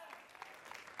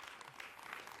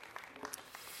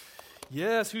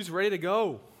Yes, who's ready to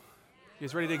go? You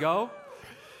guys ready to go?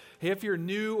 Hey, if you're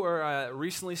new or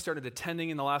recently started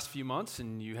attending in the last few months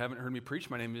and you haven't heard me preach,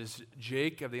 my name is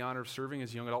Jake. I have the honor of serving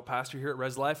as young adult pastor here at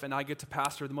Res Life, and I get to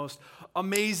pastor the most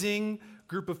amazing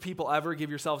group of people ever. Give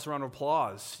yourselves a round of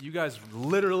applause. You guys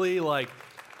literally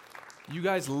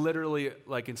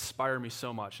inspire me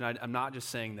so much, and I'm not just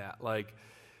saying that.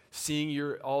 Seeing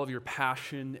all of your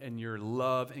passion and your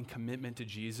love and commitment to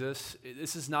Jesus,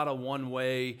 this is not a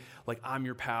one-way, I'm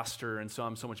your pastor and so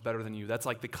I'm so much better than you. That's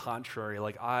the contrary.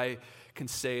 I can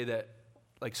say that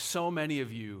so many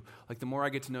of you, the more I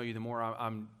get to know you, the more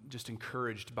I'm just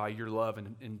encouraged by your love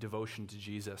and devotion to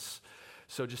Jesus.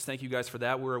 So just thank you guys for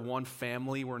that. We're one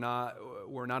family. We're not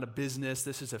a business.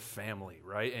 This is a family,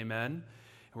 right? Amen? And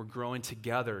we're growing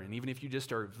together. And even if you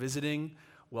just are visiting,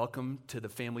 welcome to the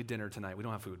family dinner tonight. We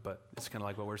don't have food, but it's kind of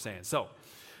like what we're saying. So,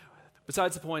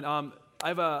 besides the point, I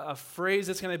have a phrase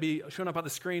that's going to be showing up on the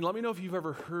screen. Let me know if you've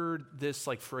ever heard this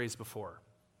phrase before.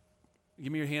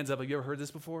 Give me your hands up. Have you ever heard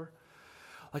this before?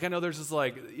 I know there's this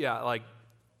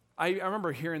I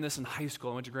remember hearing this in high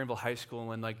school. I went to Granville High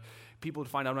School, and people would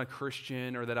find out I'm a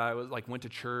Christian or that I was went to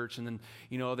church, and then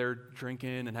they're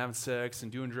drinking and having sex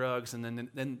and doing drugs, and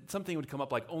then something would come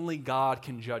up only God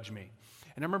can judge me.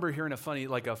 And I remember hearing a funny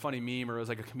meme, or it was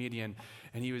a comedian,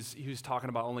 and he was talking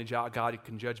about only God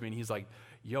can judge me, and he's like,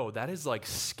 "Yo, that is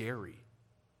scary.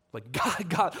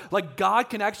 God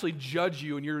can actually judge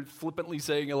you, and you're flippantly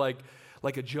saying it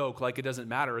like a joke, like it doesn't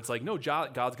matter. It's no,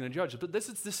 God's going to judge." But this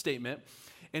is this statement,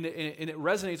 and it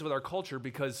resonates with our culture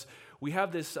because we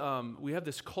have this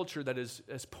culture that is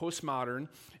postmodern,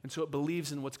 and so it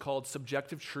believes in what's called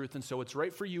subjective truth, and so what's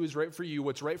right for you is right for you,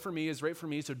 what's right for me is right for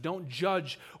me, so don't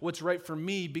judge what's right for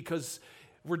me because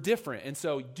we're different, and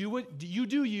so you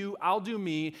do you, I'll do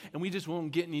me, and we just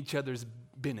won't get in each other's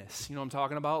business. You know what I'm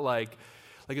talking about?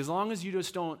 As long as you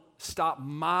just don't stop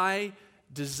my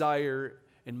desire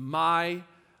and my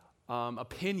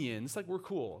opinions, we're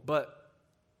cool. But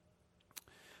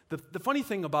the funny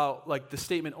thing about the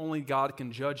statement "only God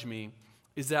can judge me"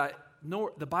 is that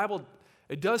the Bible,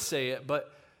 it does say it,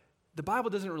 but the Bible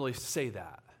doesn't really say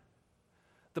that.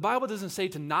 The Bible doesn't say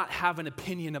to not have an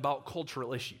opinion about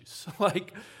cultural issues.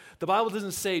 The Bible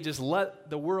doesn't say just let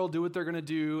the world do what they're going to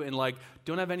do and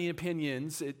don't have any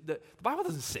opinions. The Bible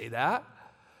doesn't say that.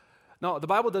 No, the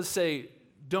Bible does say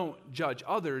don't judge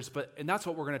others, and that's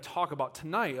what we're going to talk about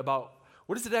tonight, about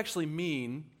what does it actually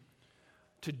mean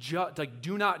to judge,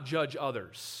 do not judge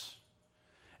others.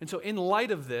 And so in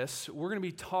light of this, we're going to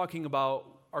be talking about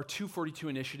our 242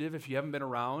 initiative. If you haven't been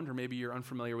around, or maybe you're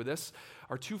unfamiliar with this,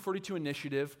 our 242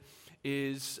 initiative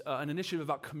is an initiative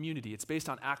about community. It's based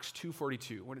on Acts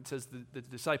 2:42, when it says the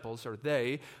disciples, or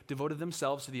they, devoted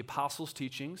themselves to the apostles'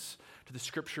 teachings, to the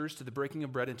scriptures, to the breaking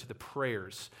of bread, and to the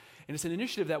prayers. And it's an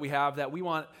initiative that we have that we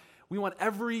want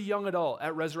every young adult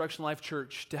at Resurrection Life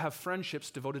Church to have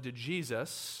friendships devoted to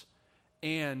Jesus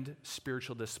and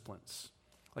spiritual disciplines,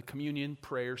 like communion,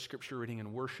 prayer, scripture reading,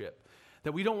 and worship.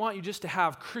 That we don't want you just to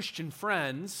have Christian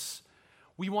friends.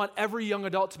 We want every young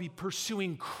adult to be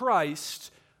pursuing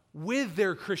Christ with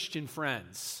their Christian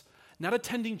friends. Not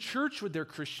attending church with their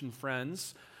Christian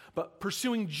friends, but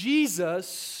pursuing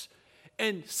Jesus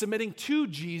and submitting to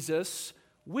Jesus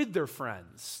with their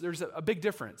friends. There's a big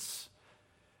difference.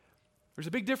 There's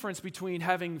a big difference between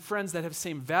having friends that have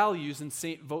same values and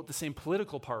vote the same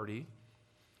political party,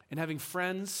 and having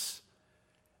friends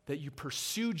that you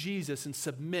pursue Jesus and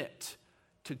submit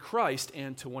to Christ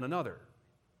and to one another,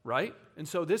 right? And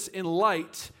so this in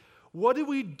light, what do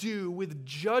we do with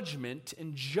judgment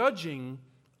and judging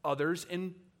others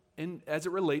in as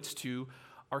it relates to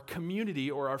our community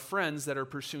or our friends that are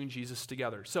pursuing Jesus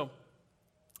together? So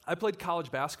I played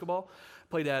college basketball.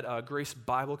 Played at Grace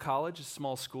Bible College, a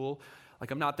small school.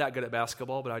 I'm not that good at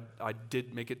basketball, but I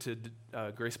did make it to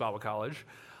Grace Bible College.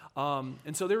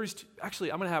 And so there was,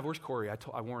 actually, I'm going to have, where's Corey?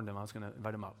 I warned him I was going to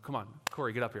invite him up. Come on,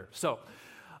 Corey, get up here. So,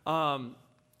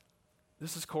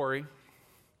 this is Corey.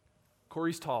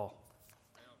 Corey's tall.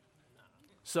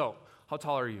 So, how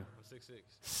tall are you? I'm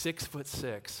 6'6".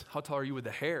 6'6". How tall are you with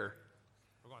the hair?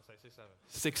 We're going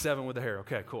to say 6'7". 6'7" with the hair.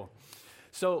 Okay, cool.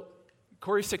 So,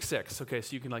 Corey's 6'6". Okay,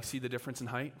 so you can see the difference in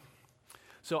height.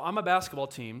 So, on my basketball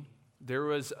team, there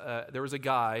was a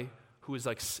guy who's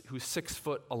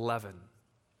 6'11".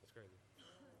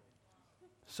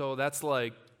 So that's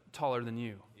taller than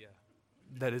you. Yeah.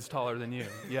 That is taller than you.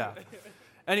 Yeah.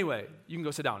 Anyway, you can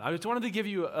go sit down. I just wanted to give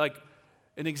you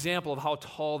an example of how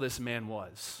tall this man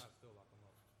was.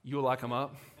 You will lock him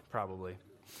up? Probably.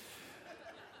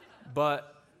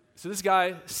 But, so this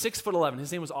guy, 6'11",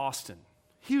 his name was Austin.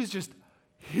 He was just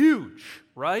huge,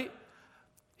 right?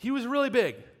 He was really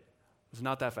big. was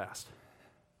not that fast.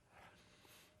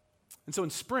 And so in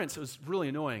sprints, it was really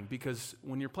annoying because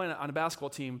when you're playing on a basketball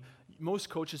team, most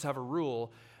coaches have a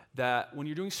rule that when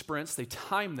you're doing sprints, they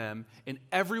time them, and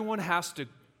everyone has to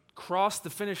cross the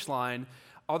finish line.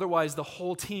 Otherwise, the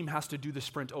whole team has to do the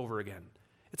sprint over again.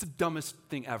 It's the dumbest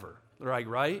thing ever,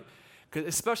 right?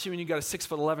 Especially when you got a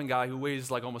 6'11" guy who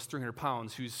weighs like almost 300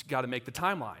 pounds who's got to make the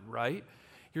timeline, right?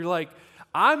 You're like,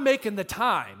 I'm making the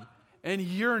time, and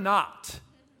you're not.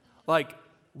 Like,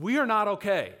 we are not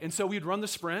okay. And so we'd run the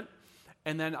sprint,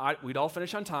 and then we'd all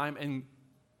finish on time, and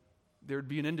there'd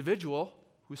be an individual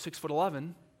who's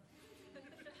 6'11",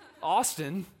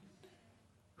 Austin,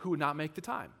 who would not make the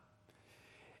time.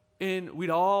 And we'd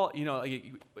all,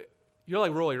 you're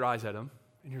like roll your eyes at him,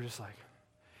 and you're just like,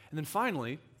 and then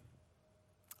finally,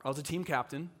 I was a team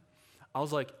captain. I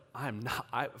was like,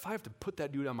 if I have to put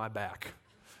that dude on my back,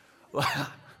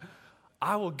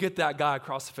 I will get that guy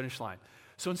across the finish line.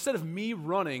 So instead of me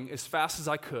running as fast as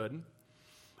I could,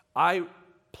 I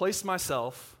placed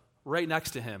myself right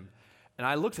next to him, and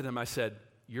I looked at him, I said,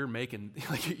 you're making,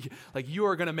 you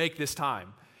are going to make this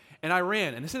time. And I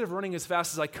ran, and instead of running as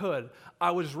fast as I could,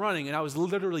 I was running, and I was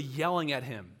literally yelling at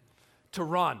him to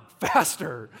run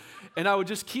faster. And I would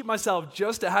just keep myself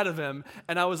just ahead of him,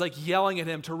 and I was like yelling at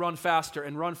him to run faster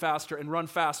and run faster and run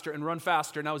faster and run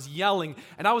faster, and I was yelling,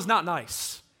 and I was not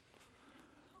nice.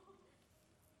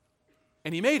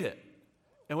 And he made it.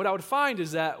 And what I would find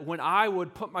is that when I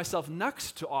would put myself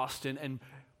next to Austin and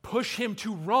push him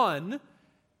to run,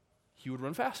 he would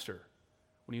run faster.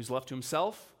 When he was left to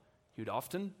himself, he would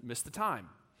often miss the time.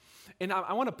 And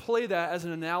I want to play that as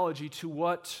an analogy to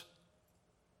what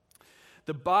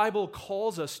the Bible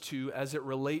calls us to as it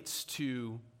relates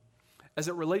to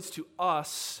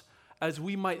us, as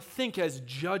we might think as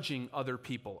judging other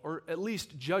people, or at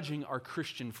least judging our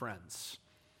Christian friends.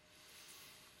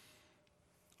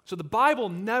 So the Bible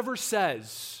never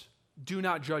says, do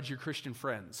not judge your Christian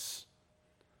friends.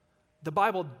 The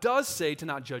Bible does say to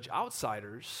not judge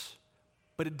outsiders,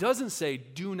 but it doesn't say,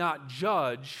 do not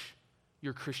judge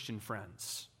your Christian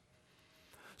friends.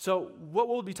 So what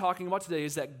we'll be talking about today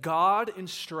is that God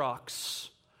instructs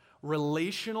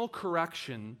relational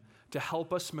correction to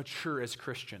help us mature as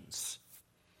Christians.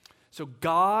 So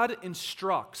God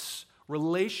instructs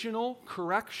relational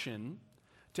correction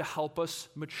to help us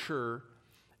mature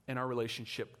in our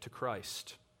relationship to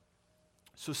Christ.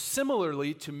 So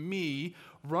similarly to me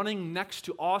running next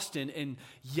to Austin and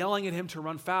yelling at him to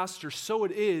run faster, so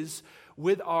it is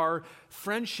with our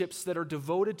friendships that are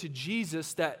devoted to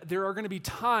Jesus, that there are going to be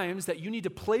times that you need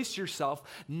to place yourself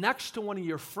next to one of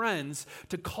your friends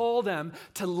to call them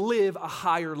to live a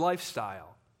higher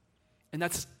lifestyle. And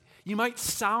that's, you might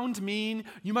sound mean,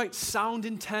 you might sound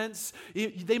intense,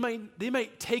 they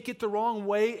might take it the wrong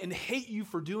way and hate you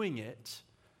for doing it.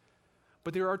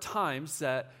 But there are times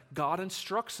that God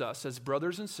instructs us as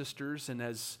brothers and sisters and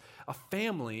as a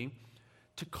family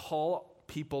to call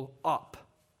people up.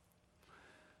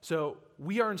 So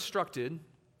we are instructed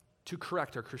to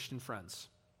correct our Christian friends.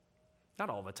 Not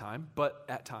all the time, but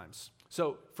at times.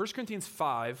 So 1 Corinthians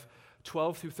 5,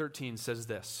 12 through 13 says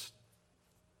this.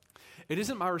 It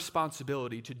isn't my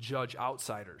responsibility to judge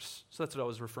outsiders. So that's what I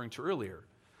was referring to earlier.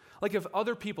 Like if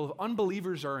other people, if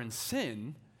unbelievers are in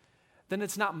sin, then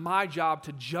it's not my job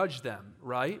to judge them,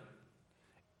 right?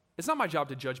 It's not my job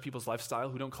to judge people's lifestyle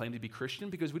who don't claim to be Christian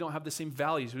because we don't have the same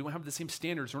values, we don't have the same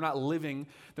standards, they're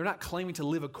not claiming to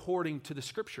live according to the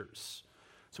Scriptures.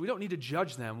 So we don't need to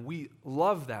judge them, we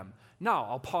love them. Now,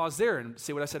 I'll pause there and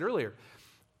say what I said earlier,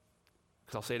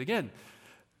 because I'll say it again,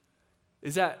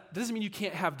 is that doesn't mean you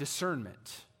can't have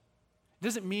discernment. It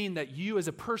doesn't mean that you as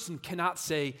a person cannot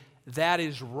say, that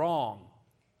is wrong.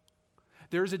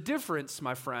 There's a difference,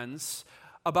 my friends,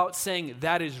 about saying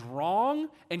that is wrong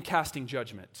and casting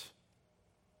judgment.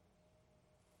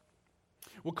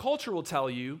 What culture will tell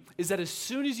you is that as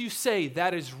soon as you say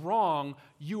that is wrong,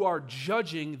 you are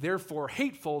judging, therefore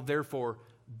hateful, therefore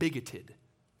bigoted.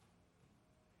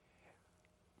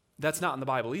 That's not in the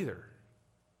Bible either.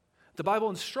 The Bible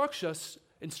instructs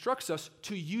us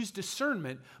to use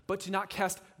discernment, but to not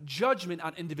cast judgment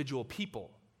on individual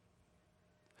people.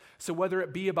 So whether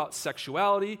it be about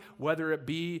sexuality, whether it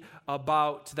be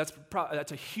about, that's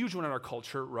a huge one in our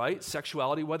culture, right?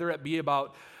 Sexuality, whether it be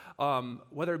about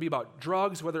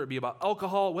drugs, whether it be about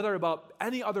alcohol, whether about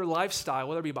any other lifestyle,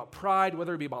 whether it be about pride,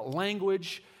 whether it be about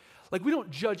language. Like we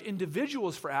don't judge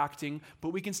individuals for acting, but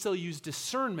we can still use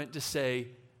discernment to say,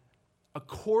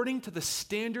 according to the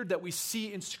standard that we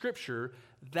see in Scripture,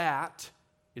 that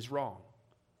is wrong.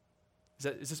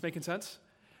 Is this making sense?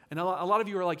 And a lot of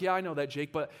you are like, yeah, I know that,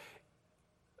 Jake, but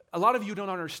a lot of you don't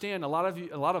understand, a lot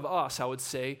of us, I would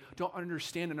say, don't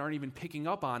understand and aren't even picking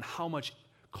up on how much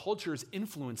culture is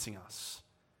influencing us.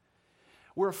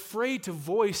 We're afraid to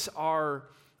voice our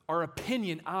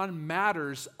opinion on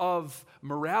matters of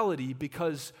morality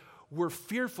because we're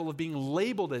fearful of being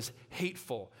labeled as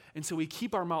hateful. And so we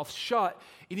keep our mouths shut,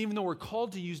 and even though we're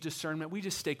called to use discernment, we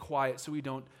just stay quiet so we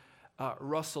don't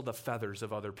rustle the feathers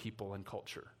of other people and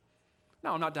culture.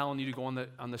 Now, I'm not telling you to go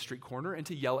on the street corner and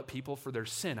to yell at people for their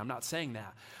sin. I'm not saying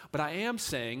that. But I am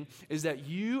saying is that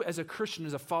you as a Christian,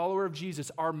 as a follower of Jesus,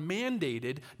 are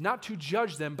mandated not to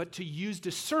judge them, but to use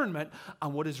discernment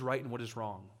on what is right and what is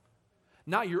wrong.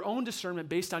 Not your own discernment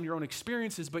based on your own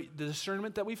experiences, but the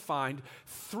discernment that we find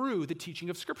through the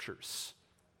teaching of Scriptures.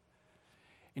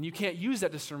 And you can't use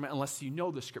that discernment unless you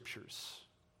know the Scriptures.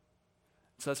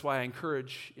 So that's why I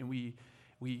encourage and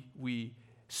we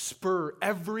spur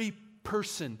every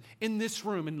person in this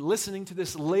room and listening to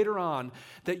this later on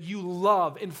that you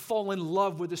love and fall in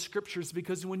love with the Scriptures,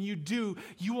 because when you do,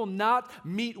 you will not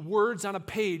meet words on a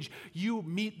page. You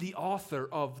meet the author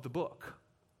of the book.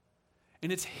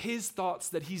 And it's his thoughts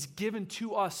that he's given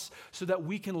to us so that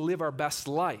we can live our best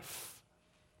life.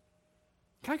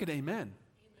 Can I get amen?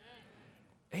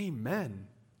 Amen. Amen.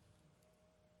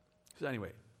 So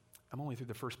anyway, I'm only through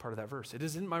the first part of that verse. It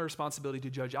isn't my responsibility to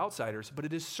judge outsiders, but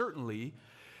it is certainly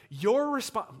your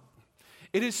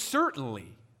responsibility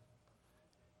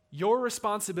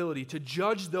to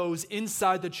judge those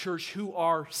inside the church who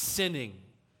are sinning.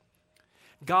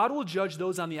 God will judge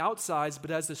those on the outsides,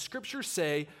 but as the Scriptures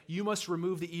say, you must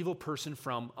remove the evil person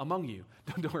from among you.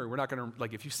 Don't worry, we're not going to,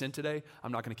 like, if you sin today,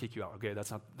 I'm not going to kick you out. Okay,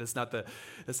 that's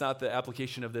not the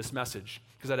application of this message,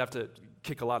 because I'd have to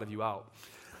kick a lot of you out.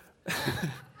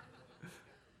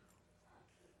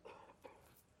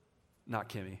 Not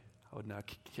Kimmy. I would not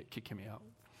kick Kimmy out.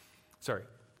 Sorry.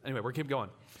 Anyway, we're keep going.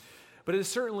 But it is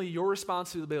certainly your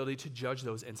responsibility to judge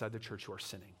those inside the church who are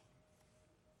sinning.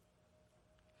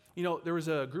 You know, there was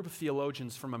a group of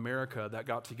theologians from America that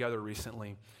got together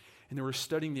recently, and they were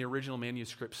studying the original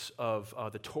manuscripts of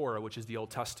the Torah, which is the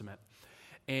Old Testament.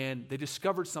 And they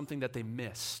discovered something that they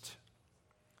missed,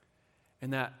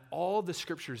 and that all the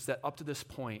scriptures that up to this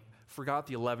point forgot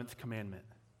the 11th commandment.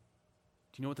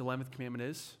 Do you know what the 11th commandment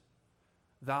is?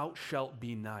 Thou shalt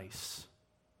be nice.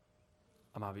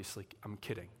 I'm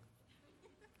kidding.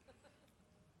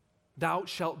 Thou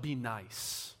shalt be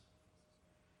nice.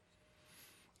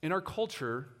 In our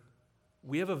culture,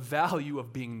 we have a value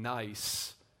of being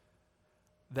nice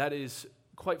that is,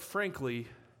 quite frankly,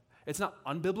 it's not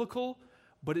unbiblical,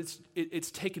 but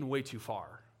it's taken way too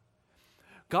far.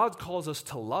 God calls us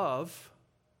to love.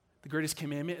 The greatest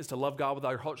commandment is to love God with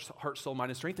our heart, soul,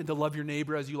 mind, and strength, and to love your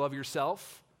neighbor as you love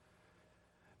yourself.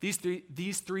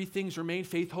 These three things remain: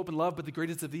 faith, hope, and love, but the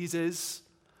greatest of these is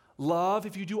love.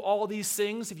 If you do all these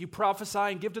things, if you prophesy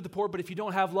and give to the poor, but if you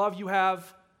don't have love, you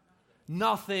have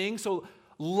nothing. So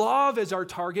love is our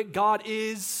target. God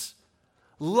is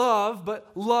love,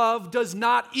 but love does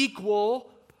not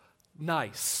equal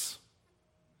nice.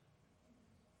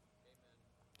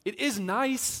 It is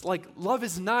nice, like love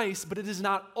is nice, but it is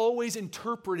not always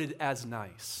interpreted as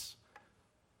nice.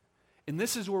 And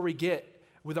this is where we get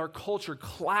with our culture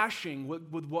clashing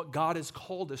with what God has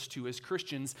called us to as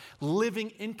Christians, living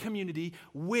in community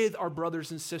with our brothers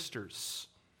and sisters,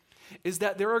 is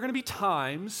that there are going to be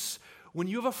times when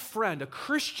you have a friend, a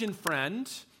Christian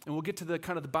friend, and we'll get to the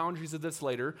kind of the boundaries of this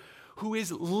later, who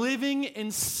is living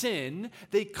in sin.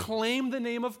 They claim the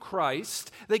name of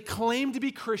Christ. They claim to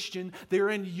be Christian. They're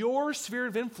in your sphere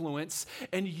of influence.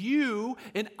 And you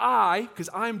and I, because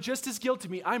I'm just as guilty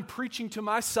of me, I'm preaching to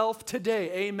myself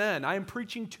today. Amen. I am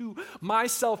preaching to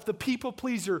myself, the people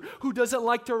pleaser who doesn't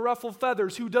like to ruffle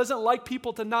feathers, who doesn't like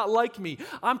people to not like me.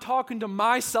 I'm talking to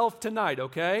myself tonight,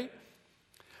 okay?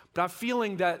 But I'm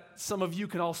feeling that some of you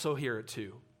can also hear it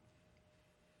too.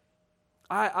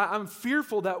 I'm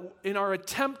fearful that in our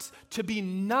attempt to be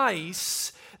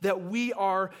nice, that we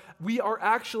are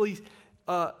actually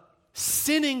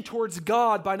sinning towards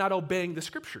God by not obeying the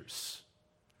Scriptures.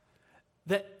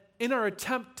 That in our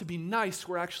attempt to be nice,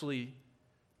 we're actually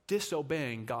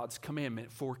disobeying God's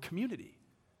commandment for community.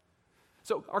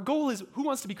 So our goal is, who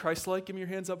wants to be Christ-like? Give me your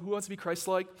hands up. Who wants to be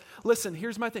Christ-like? Listen,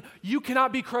 here's my thing. You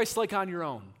cannot be Christ-like on your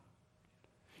own.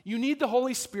 You need the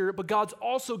Holy Spirit, but God's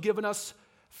also given us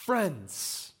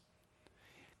friends.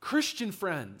 Christian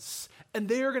friends, and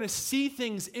they are going to see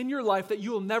things in your life that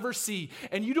you will never see.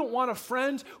 And you don't want a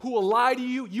friend who will lie to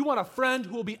you. You want a friend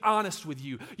who will be honest with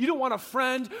you. You don't want a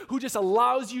friend who just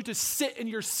allows you to sit in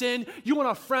your sin. You want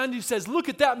a friend who says, look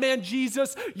at that man,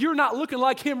 Jesus. You're not looking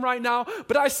like him right now,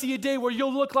 but I see a day where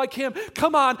you'll look like him.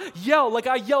 Come on, yell like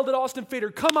I yelled at Austin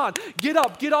Fader. Come on, get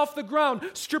up, get off the ground,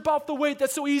 strip off the weight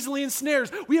that so easily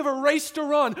ensnares. We have a race to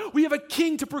run. We have a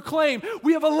king to proclaim.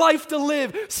 We have a life to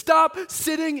live. Stop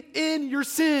sitting in your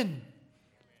sin.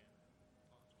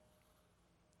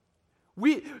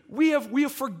 We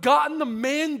have forgotten the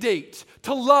mandate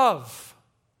to love.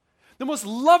 The most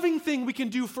loving thing we can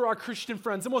do for our Christian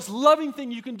friends, the most loving thing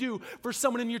you can do for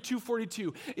someone in year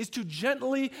 242 is to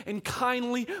gently and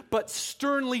kindly but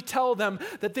sternly tell them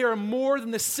that they are more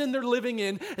than the sin they're living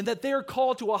in and that they are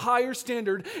called to a higher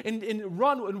standard and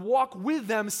run and walk with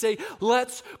them, say,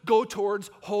 let's go towards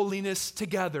holiness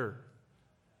together.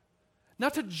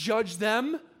 Not to judge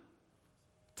them,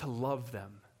 to love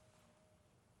them.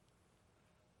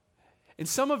 And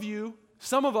some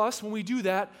of us, when we do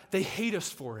that, they hate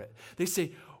us for it. They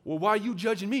say, well, why are you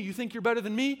judging me? You think you're better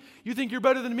than me? You think you're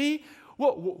better than me?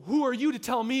 Well, who are you to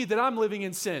tell me that I'm living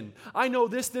in sin? I know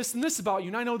this, this, and this about you,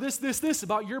 and I know this, this, this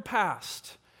about your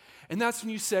past. And that's when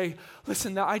you say,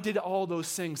 listen, I did all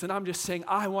those things, and I'm just saying,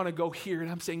 I want to go here,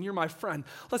 and I'm saying, you're my friend.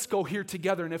 Let's go here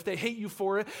together. And if they hate you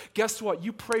for it, guess what?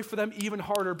 You pray for them even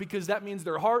harder, because that means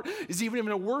their heart is even in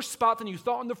a worse spot than you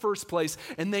thought in the first place,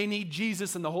 and they need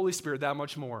Jesus and the Holy Spirit that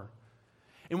much more.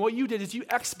 And what you did is you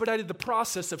expedited the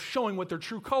process of showing what their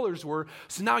true colors were,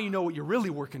 so now you know what you're really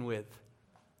working with.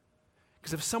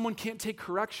 Because if someone can't take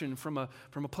correction from a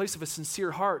place of a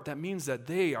sincere heart, that means that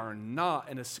they are not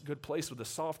in a good place with a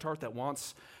soft heart that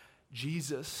wants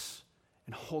Jesus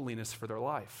and holiness for their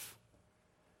life.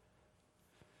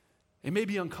 It may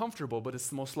be uncomfortable, but it's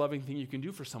the most loving thing you can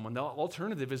do for someone. The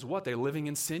alternative is what? They're living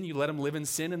in sin. You let them live in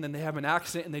sin, and then they have an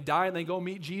accident, and they die, and they go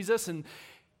meet Jesus, and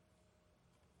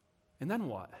then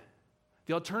what?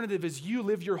 The alternative is you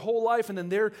live your whole life and then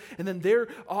they're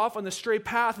off on the straight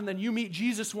path, and then you meet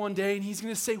Jesus one day and he's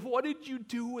going to say, what did you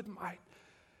do with my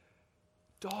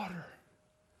daughter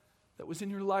that was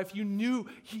in your life? You knew,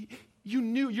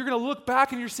 you're going to look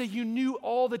back and you're going to say you knew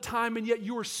all the time, and yet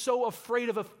you were so afraid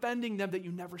of offending them that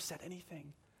you never said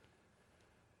anything.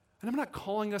 And I'm not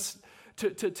calling us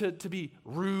to be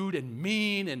rude and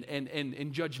mean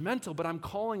and judgmental, but I'm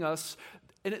calling us.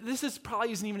 And this is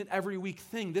probably isn't even an every week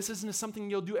thing. This isn't something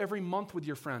you'll do every month with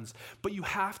your friends. But you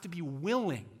have to be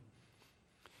willing.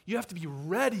 You have to be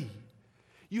ready.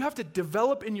 You have to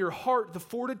develop in your heart the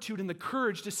fortitude and the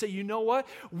courage to say, you know what?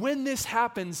 When this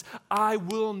happens, I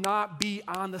will not be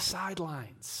on the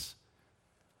sidelines.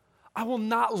 I will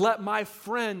not let my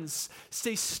friends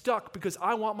stay stuck, because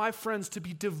I want my friends to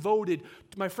be devoted,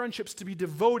 my friendships to be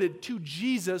devoted to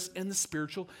Jesus and the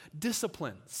spiritual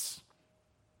disciplines.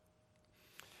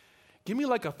 Give me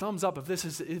like a thumbs up if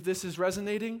this is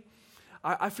resonating.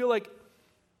 I feel like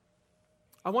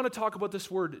I want to talk about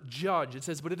this word judge. It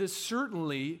says, but it is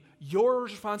certainly your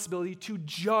responsibility to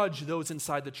judge those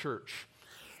inside the church.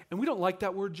 And we don't like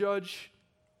that word judge.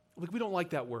 Like, we don't like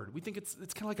that word. We think it's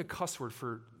kind of like a cuss word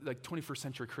for like 21st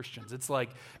century Christians. It's like,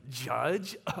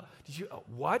 judge?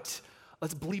 What?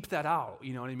 Let's bleep that out.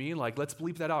 You know what I mean? Like, let's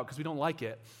bleep that out because we don't like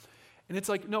it. And it's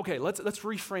like, no, okay, let's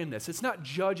reframe this. It's not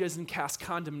judge as in cast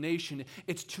condemnation.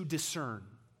 It's to discern.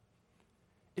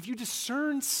 If you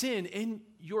discern sin in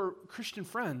your Christian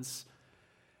friends,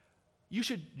 you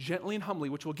should gently and humbly,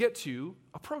 which we'll get to,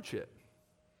 approach it.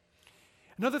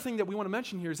 Another thing that we want to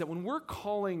mention here is that when we're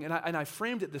calling, and I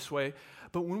framed it this way,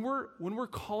 but when we're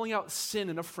calling out sin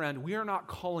in a friend, we are not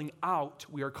calling out,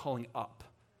 we are calling up.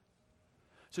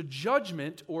 So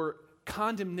judgment or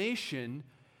condemnation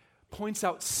points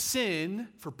out sin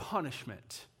for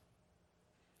punishment.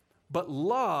 But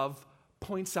love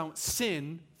points out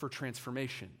sin for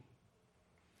transformation.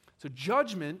 So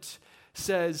judgment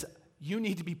says you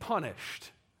need to be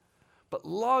punished. But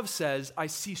love says, I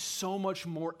see so much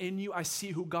more in you. I see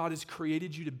who God has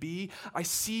created you to be. I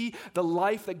see the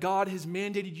life that God has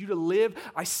mandated you to live.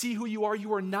 I see who you are.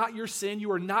 You are not your sin.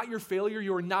 You are not your failure.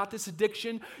 You are not this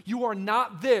addiction. You are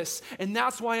not this. And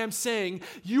that's why I'm saying,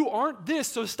 you aren't this,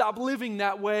 so stop living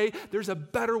that way. There's a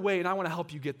better way, and I want to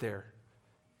help you get there.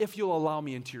 If you'll allow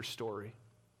me into your story,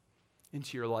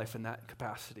 into your life in that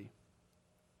capacity.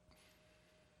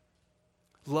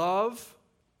 Love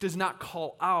does not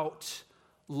call out,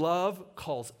 love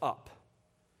calls up.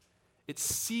 It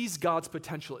sees God's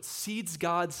potential. It sees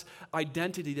God's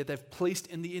identity that they've placed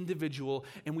in the individual,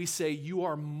 and we say, you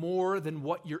are more than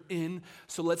what you're in,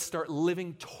 so let's start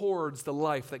living towards the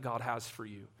life that God has for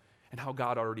you and how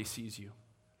God already sees you.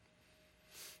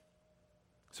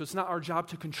 So it's not our job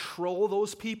to control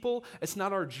those people. It's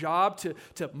not our job to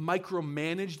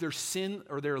micromanage their sin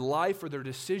or their life or their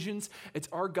decisions. It's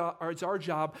our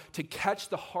job to catch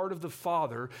the heart of the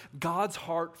Father, God's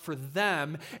heart for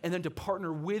them, and then to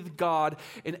partner with God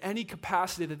in any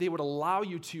capacity that they would allow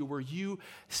you to, where you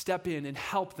step in and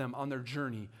help them on their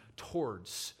journey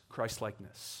towards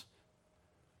Christ-likeness.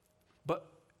 But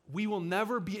we will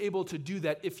never be able to do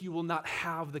that if you will not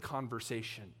have the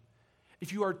conversation.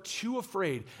 If you are too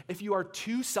afraid, if you are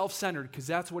too self-centered, because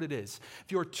that's what it is.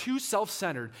 If you are too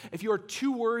self-centered, if you are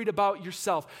too worried about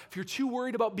yourself, if you're too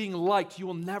worried about being liked, you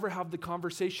will never have the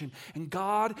conversation. And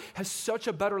God has such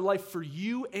a better life for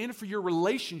you and for your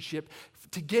relationship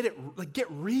to get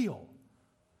real.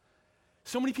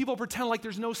 So many people pretend like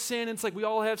there's no sin. It's like we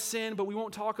all have sin, but we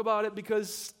won't talk about it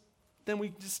because then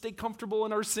we just stay comfortable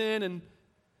in our sin.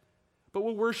 But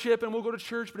we'll worship and we'll go to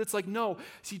church. But it's like, no.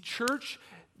 See, church,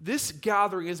 this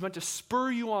gathering is meant to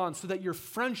spur you on so that your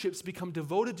friendships become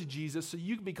devoted to Jesus, so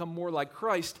you can become more like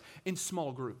Christ in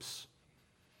small groups.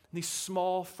 And these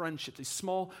small friendships, these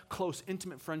small, close,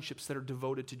 intimate friendships that are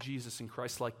devoted to Jesus and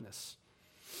Christ-likeness.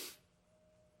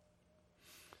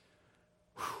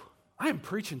 I am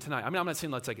preaching tonight. I mean, I'm not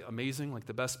saying that's like amazing, like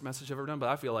the best message I've ever done, but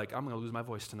I feel like I'm going to lose my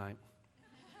voice tonight.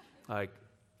 Like,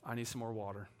 I need some more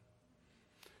water.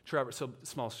 Trevor, so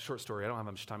small, short story. I don't have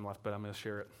much time left, but I'm going to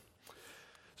share it.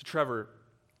 So Trevor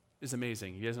is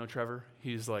amazing. You guys know Trevor?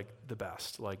 He's like the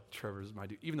best. Like, Trevor's my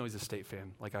dude, even though he's a State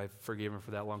fan. Like, I forgave him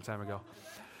for that a long time ago.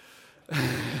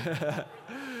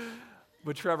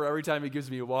 But Trevor, every time he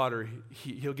gives me water,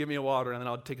 he'll give me a water, and then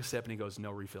I'll take a sip, and he goes,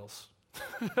 no refills.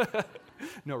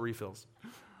 No refills.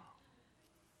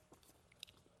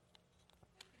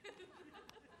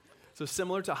 So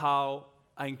similar to how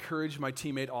I encourage my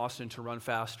teammate Austin to run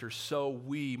faster, so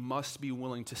we must be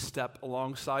willing to step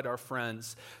alongside our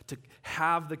friends, to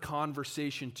have the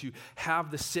conversation, to have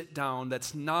the sit down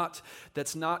that's not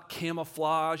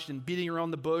camouflaged and beating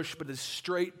around the bush, but is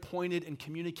straight, pointed, and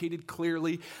communicated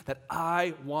clearly that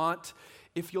I want,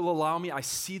 if you'll allow me, I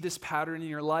see this pattern in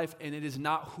your life and it is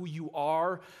not who you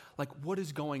are. Like, what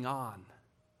is going on?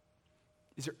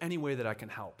 Is there any way that I can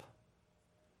help?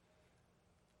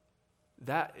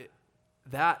 That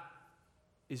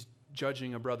is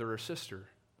judging a brother or sister.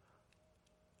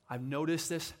 I've noticed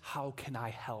this. How can I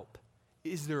help?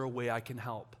 Is there a way I can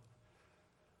help?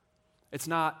 It's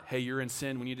not, hey, you're in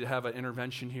sin. We need to have an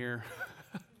intervention here.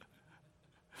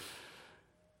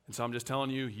 And so I'm just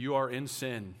telling you, you are in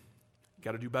sin. You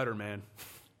got to do better, man.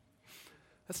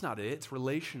 That's not it. It's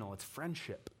relational. It's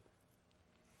friendship.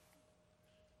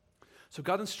 So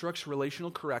God instructs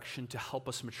relational correction to help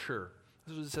us mature.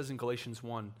 This is what it says in Galatians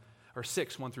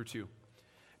 6, 1 through 2.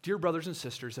 Dear brothers and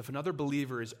sisters, if another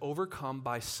believer is overcome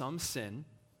by some sin,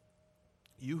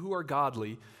 you who are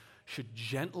godly should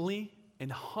gently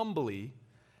and humbly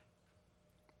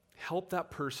help that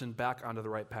person back onto the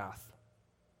right path.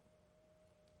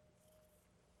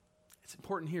 It's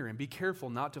important here, and be careful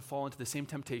not to fall into the same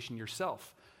temptation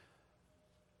yourself.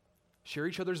 Share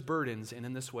each other's burdens, and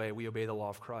in this way we obey the law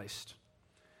of Christ.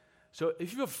 So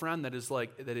if you have a friend that is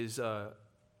let's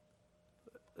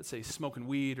say smoking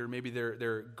weed, or maybe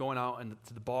they're going out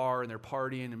to the bar and they're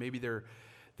partying, and maybe they're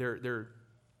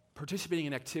participating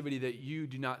in activity that you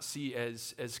do not see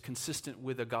as consistent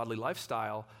with a godly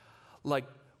lifestyle, like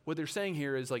what they're saying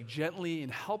here is like gently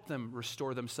and help them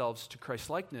restore themselves to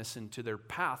Christ-likeness and to their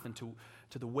path and to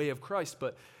the way of Christ.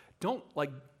 But don't like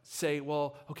say,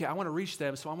 well, okay, I want to reach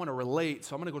them, so I want to relate,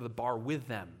 so I'm going to go to the bar with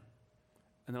them.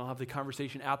 And then I'll have the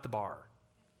conversation at the bar.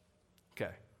 Okay,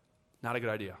 not a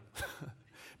good idea.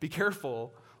 Be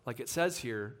careful, like it says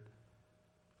here,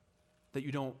 that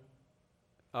you don't,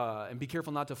 and be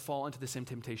careful not to fall into the same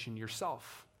temptation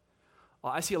yourself.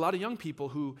 I see a lot of young people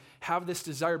who have this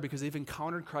desire because they've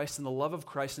encountered Christ and the love of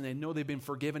Christ, and they know they've been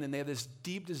forgiven, and they have this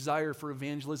deep desire for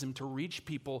evangelism to reach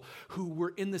people who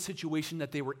were in the situation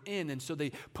that they were in, and so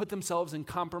they put themselves in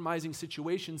compromising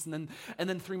situations, and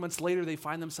then 3 months later they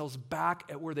find themselves back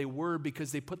at where they were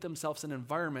because they put themselves in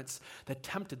environments that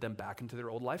tempted them back into their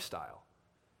old lifestyle.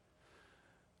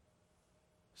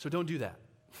 So don't do that.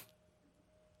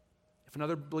 If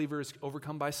another believer is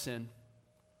overcome by sin,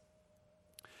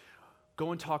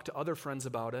 go and talk to other friends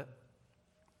about it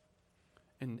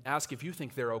and ask if you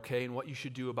think they're okay and what you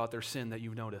should do about their sin that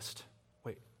you've noticed.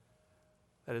 Wait,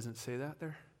 that doesn't say that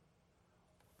there?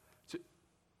 So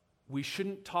we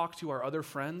shouldn't talk to our other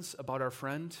friends about our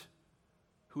friend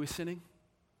who is sinning?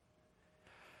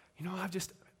 You know,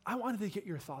 I wanted to get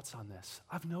your thoughts on this.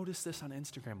 I've noticed this on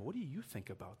Instagram. What do you think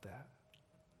about that?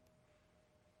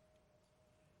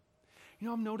 You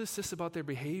know, I've noticed this about their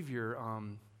behavior.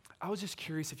 I was just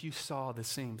curious if you saw the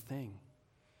same thing.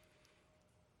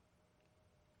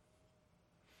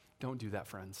 Don't do that,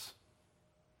 friends.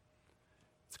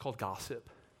 It's called gossip.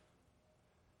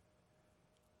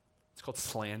 It's called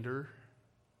slander.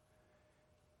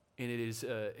 And it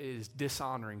is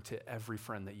dishonoring to every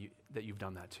friend that you've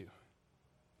done that to.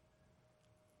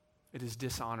 It is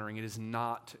dishonoring. It is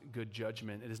not good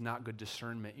judgment. It is not good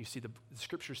discernment. You see, the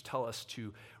scriptures tell us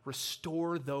to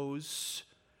restore those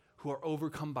who are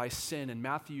overcome by sin. And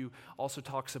Matthew also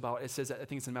talks about, it says, I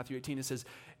think it's in Matthew 18, it says,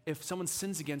 if someone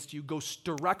sins against you, go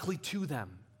directly to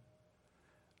them.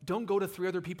 Don't go to 3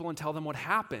 other people and tell them what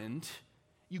happened.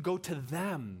 You go to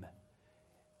them.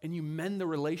 And you mend the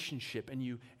relationship, and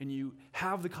you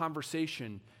have the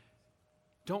conversation.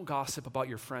 Don't gossip about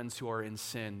your friends who are in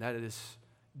sin. That is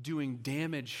doing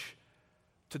damage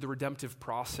to the redemptive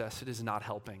process. It is not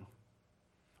helping.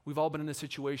 We've all been in a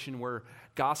situation where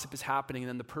gossip is happening, and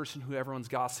then the person who everyone's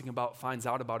gossiping about finds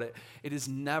out about it. It is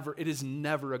never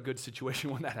a good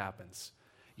situation when that happens.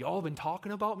 You all been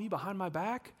talking about me behind my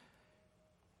back?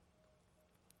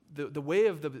 The way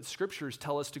of the scriptures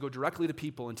tell us to go directly to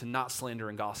people and to not slander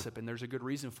and gossip, and there's a good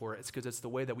reason for it. It's because it's the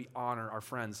way that we honor our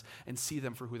friends and see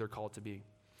them for who they're called to be.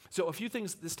 So a few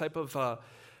things, this type of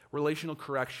relational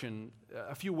correction,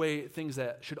 a few things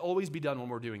that should always be done when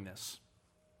we're doing this.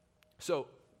 So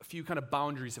a few kind of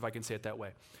boundaries, if I can say it that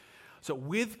way. So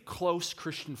with close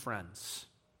Christian friends,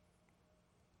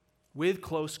 if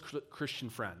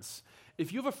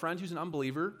you have a friend who's an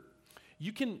unbeliever,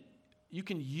 you can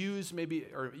use maybe,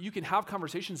 or you can have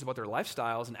conversations about their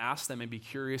lifestyles and ask them and be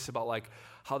curious about like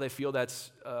how they feel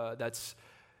that's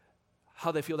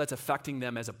affecting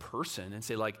them as a person, and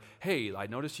say like, hey, I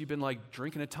noticed you've been like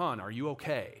drinking a ton. Are you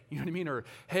okay? You know what I mean? Or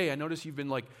hey, I noticed you've been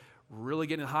like really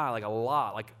getting high, like a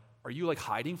lot. Like, are you like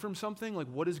hiding from something? Like,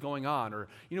 what is going on? Or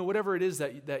whatever it is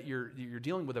that you're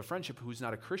dealing with a friendship who's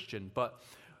not a Christian, but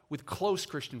with close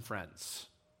Christian friends,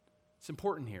 it's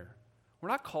important here. We're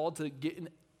not called to get in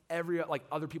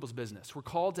other people's business. We're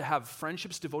called to have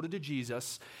friendships devoted to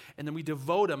Jesus, and then we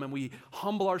devote them and we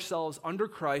humble ourselves under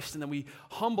Christ, and then we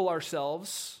humble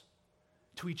ourselves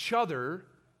to each other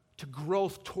to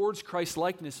growth towards Christ's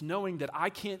likeness, knowing that I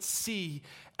can't see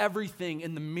everything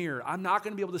in the mirror. I'm not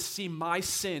going to be able to see my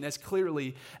sin as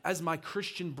clearly as my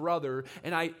Christian brother.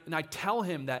 And I tell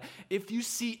him that if you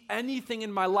see anything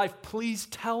in my life, please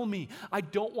tell me. I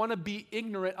don't want to be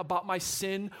ignorant about my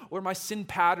sin or my sin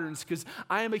patterns, because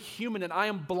I am a human and I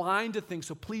am blind to things.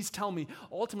 So please tell me.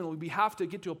 Ultimately, we have to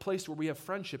get to a place where we have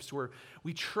friendships where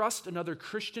we trust another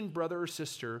Christian brother or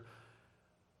sister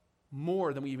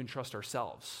more than we even trust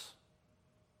ourselves.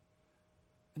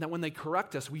 And that when they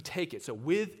correct us, we take it. So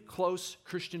with close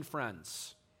Christian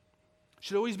friends, it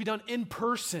should always be done in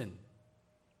person.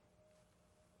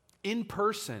 In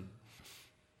person.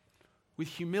 With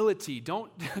humility. Don't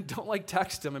like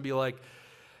text them and be like,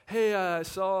 hey, I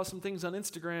saw some things on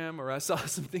Instagram, or I saw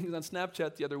some things on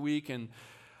Snapchat the other week, and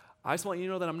I just want you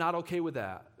to know that I'm not okay with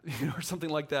that, or something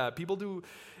like that. People do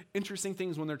interesting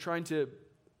things when they're trying to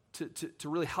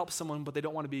really help someone, but they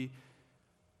don't want to be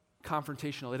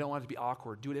confrontational. They don't want it to be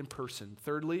awkward. Do it in person.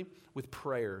 Thirdly, with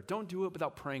prayer. Don't do it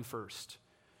without praying first.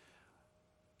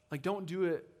 Like, don't do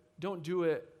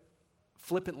it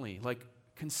flippantly. Like,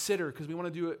 consider, because we want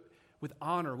to do it with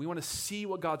honor. We want to see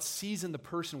what God sees in the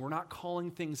person. We're not calling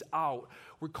things out.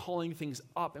 We're calling things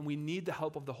up, and we need the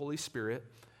help of the Holy Spirit,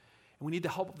 and we need the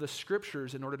help of the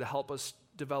Scriptures in order to help us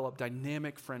develop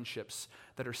dynamic friendships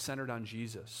that are centered on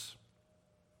Jesus.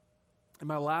 And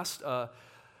my last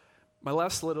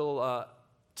little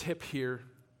tip here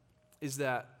is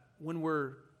that when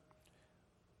we're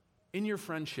in your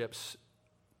friendships,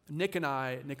 Nick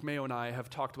Mayo and I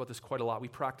have talked about this quite a lot. We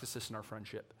practice this in our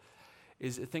friendship.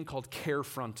 Is a thing called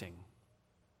carefronting.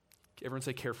 Everyone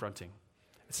say carefronting.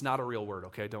 It's not a real word,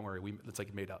 okay? Don't worry. It's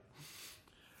like made up.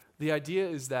 The idea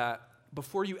is that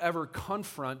before you ever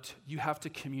confront, you have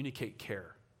to communicate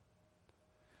care.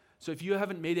 So if you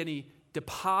haven't made any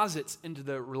deposits into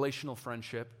the relational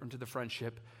friendship, or into the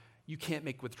friendship, you can't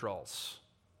make withdrawals.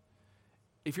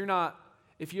 If you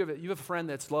have a friend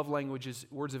that's love language is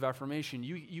words of affirmation,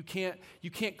 you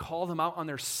can't call them out on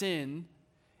their sin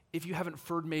if you haven't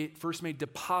first made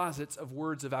deposits of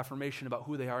words of affirmation about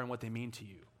who they are and what they mean to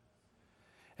you.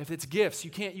 If it's gifts,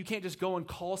 you can't just go and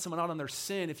call someone out on their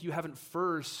sin if you haven't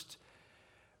first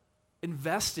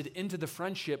invested into the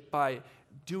friendship by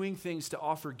doing things to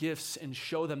offer gifts and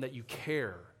show them that you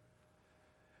care.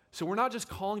 So we're not just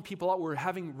calling people out, we're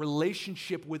having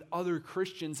relationship with other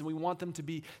Christians, and we want them to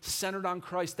be centered on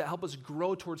Christ, that help us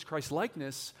grow towards Christ's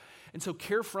likeness. And so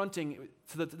carefronting,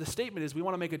 so the statement is we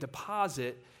want to make a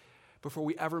deposit before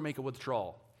we ever make a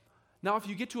withdrawal. Now, if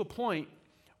you get to a point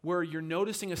where you're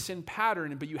noticing a sin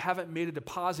pattern, but you haven't made a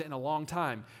deposit in a long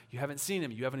time, you haven't seen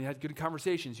him, you haven't had good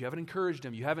conversations, you haven't encouraged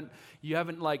him, you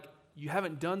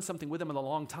haven't done something with him in a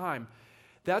long time,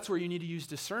 that's where you need to use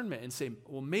discernment and say,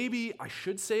 well, maybe I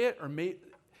should say it, or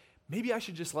maybe I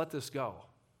should just let this go.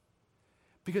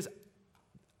 Because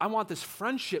I want this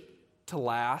friendship to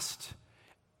last,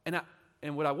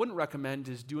 and what I wouldn't recommend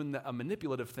is doing a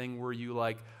manipulative thing where you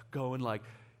like go and like,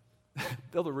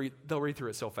 they'll read through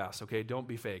it so fast, okay? Don't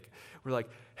be fake. We're like,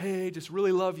 hey, just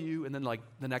really love you, and then like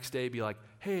the next day be like,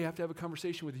 hey, I have to have a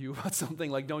conversation with you about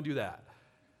something. Like, don't do that.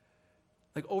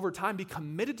 Like, over time, be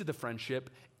committed to the friendship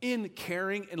in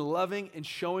caring and loving and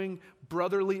showing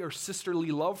brotherly or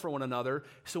sisterly love for one another.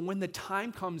 So when the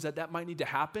time comes that might need to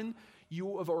happen,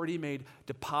 you have already made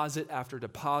deposit after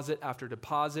deposit after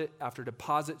deposit after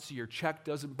deposit, so your check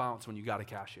doesn't bounce when you got to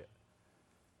cash it.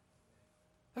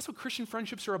 That's what Christian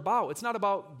friendships are about. It's not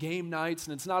about game nights,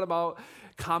 and it's not about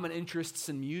common interests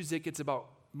in music. It's about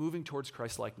moving towards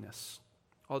Christ-likeness,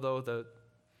 although the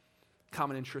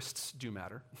common interests do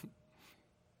matter.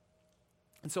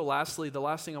 And so lastly, the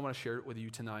last thing I want to share with you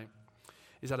tonight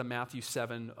is out of Matthew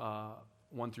 7,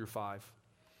 1 through 5.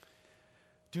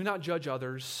 Do not judge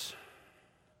others,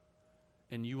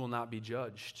 and you will not be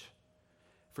judged,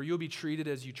 for you will be treated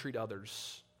as you treat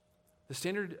others. The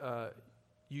standard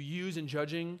you use in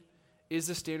judging is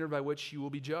the standard by which you will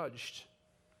be judged.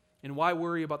 And why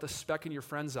worry about the speck in your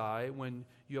friend's eye when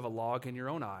you have a log in your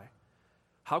own eye?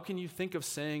 How can you think of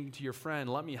saying to your friend,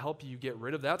 let me help you get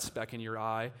rid of that speck in your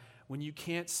eye, when you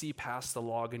can't see past the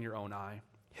log in your own eye?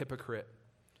 Hypocrite.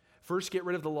 First get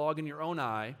rid of the log in your own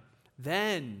eye,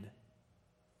 then,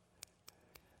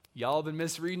 y'all have been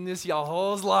misreading this y'all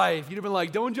whole life. You'd have been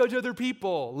like, don't judge other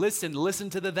people. Listen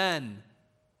to the then.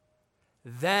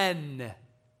 Then,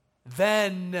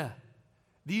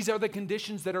 these are the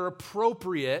conditions that are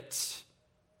appropriate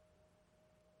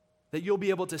that you'll be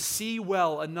able to see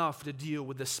well enough to deal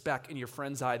with the speck in your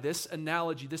friend's eye. This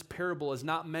analogy, this parable is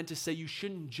not meant to say you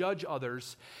shouldn't judge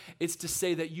others. It's to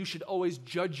say that you should always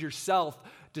judge yourself,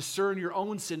 discern your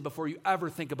own sin before you ever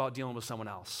think about dealing with someone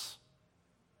else.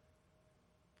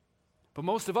 But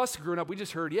most of us growing up, we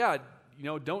just heard,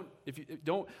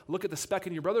 don't look at the speck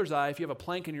in your brother's eye if you have a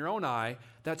plank in your own eye.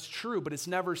 That's true, but it's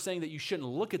never saying that you shouldn't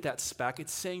look at that speck.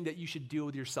 It's saying that you should deal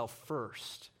with yourself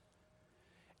first.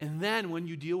 And then when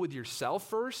you deal with yourself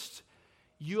first,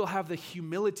 you'll have the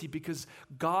humility, because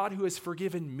God, who has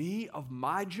forgiven me of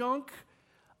my junk,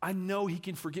 I know he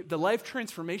can forgive. The life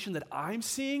transformation that I'm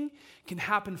seeing can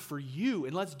happen for you,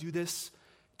 and let's do this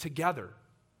together.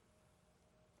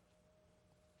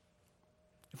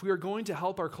 If we are going to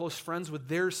help our close friends with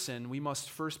their sin, we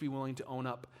must first be willing to own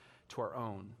up to our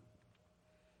own.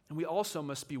 And we also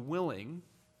must be willing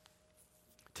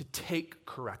to take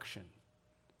correction.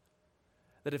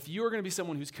 That if you are going to be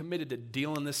someone who's committed to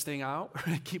dealing this thing out,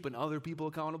 or keeping other people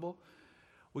accountable,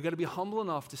 we got to be humble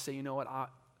enough to say, you know what,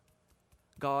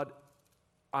 God,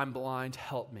 I'm blind,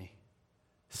 help me.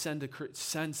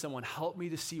 Send someone, help me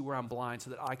to see where I'm blind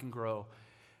so that I can grow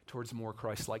towards more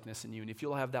Christ-likeness in you. And if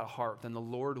you'll have that heart, then the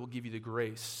Lord will give you the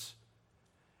grace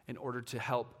in order to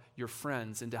help your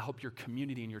friends and to help your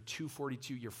community and your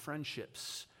 242, your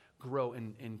friendships, grow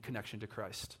in connection to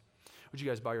Christ. Would you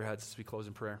guys bow your heads as we close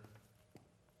in prayer?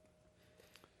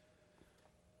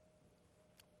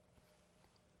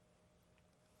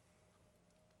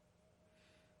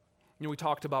 You know, we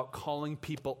talked about calling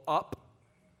people up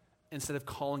instead of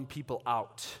calling people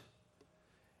out.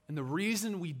 And the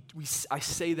reason I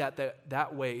say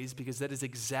that way is because that is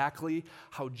exactly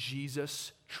how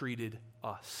Jesus treated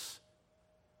us.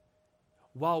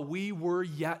 While we were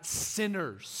yet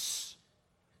sinners,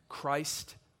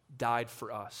 Christ died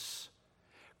for us.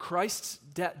 Christ's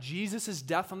death, Jesus'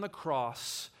 death on the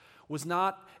cross, was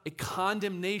not a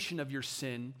condemnation of your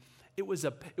sin. It was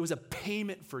a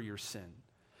payment for your sin.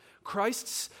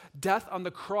 Christ's death on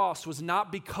the cross was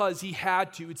not because he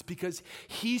had to, it's because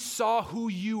he saw who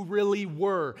you really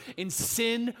were, and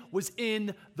sin was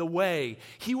in the way.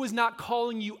 He was not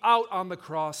calling you out on the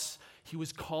cross, he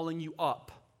was calling you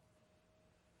up.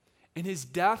 And his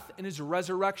death and his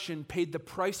resurrection paid the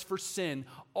price for sin,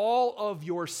 all of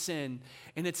your sin,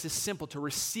 and it's as simple. To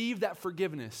receive that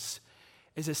forgiveness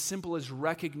is as simple as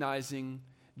recognizing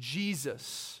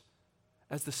Jesus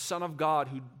as the Son of God,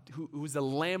 who is the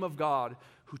Lamb of God,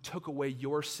 who took away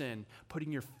your sin, putting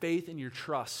your faith and your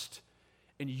trust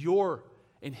in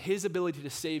his ability to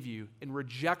save you, and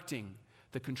rejecting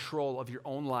the control of your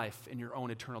own life and your own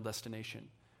eternal destination.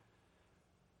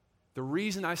 The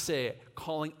reason I say it,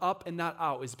 calling up and not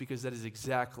out, is because that is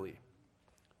exactly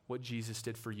what Jesus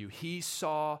did for you. He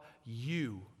saw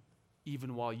you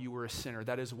even while you were a sinner.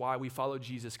 That is why we follow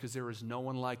Jesus, because there is no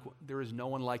one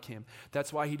like him.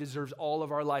 That's why he deserves all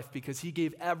of our life, because he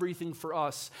gave everything for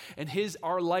us. And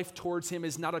our life towards him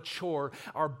is not a chore.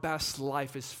 Our best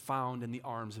life is found in the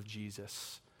arms of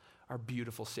Jesus, our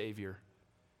beautiful Savior.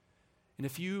 And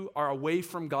if you are away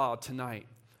from God tonight,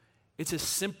 it's as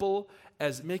simple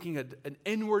as making an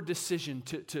inward decision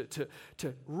to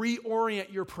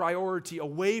reorient your priority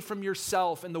away from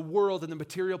yourself and the world and the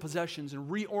material possessions, and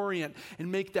reorient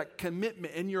and make that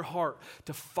commitment in your heart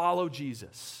to follow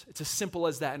Jesus. It's as simple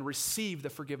as that, and receive the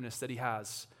forgiveness that he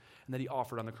has and that he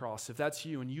offered on the cross. If that's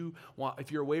you, and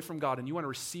if you're away from God and you want to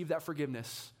receive that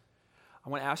forgiveness,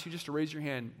 I want to ask you just to raise your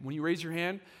hand. When you raise your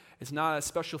hand, it's not a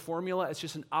special formula. It's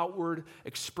just an outward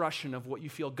expression of what you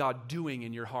feel God doing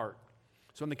in your heart.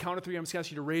 So on the count of 3, I'm just going to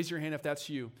ask you to raise your hand if that's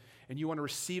you, and you want to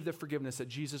receive the forgiveness that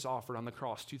Jesus offered on the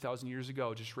cross 2,000 years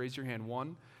ago. Just raise your hand.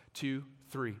 1, 2,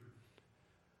 3.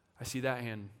 I see that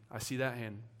hand. I see that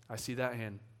hand. I see that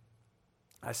hand.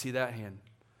 I see that hand.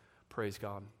 Praise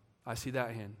God. I see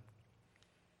that hand.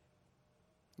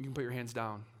 You can put your hands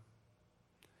down.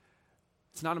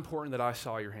 It's not important that I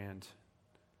saw your hand.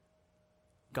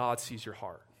 God sees your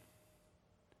heart.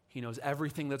 He knows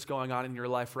everything that's going on in your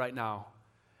life right now.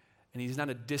 And he's not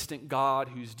a distant God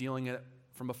who's dealing it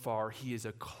from afar. He is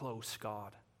a close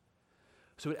God.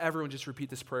 So would everyone just repeat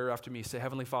this prayer after me? Say,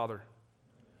 Heavenly Father,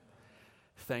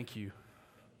 thank you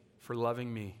for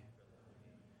loving me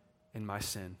in my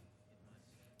sin.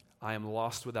 I am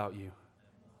lost without you.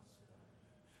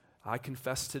 I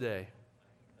confess today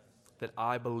that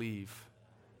I believe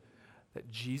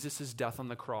that Jesus' death on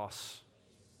the cross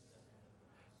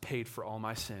paid for all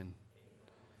my sin,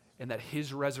 and that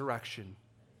his resurrection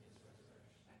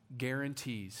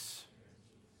guarantees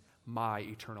my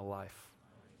eternal life.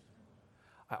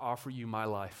 I offer you my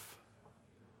life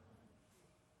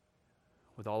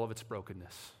with all of its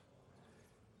brokenness.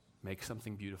 Make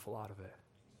something beautiful out of it.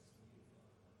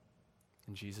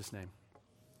 In Jesus' name,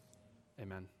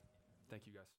 amen. Thank you, guys.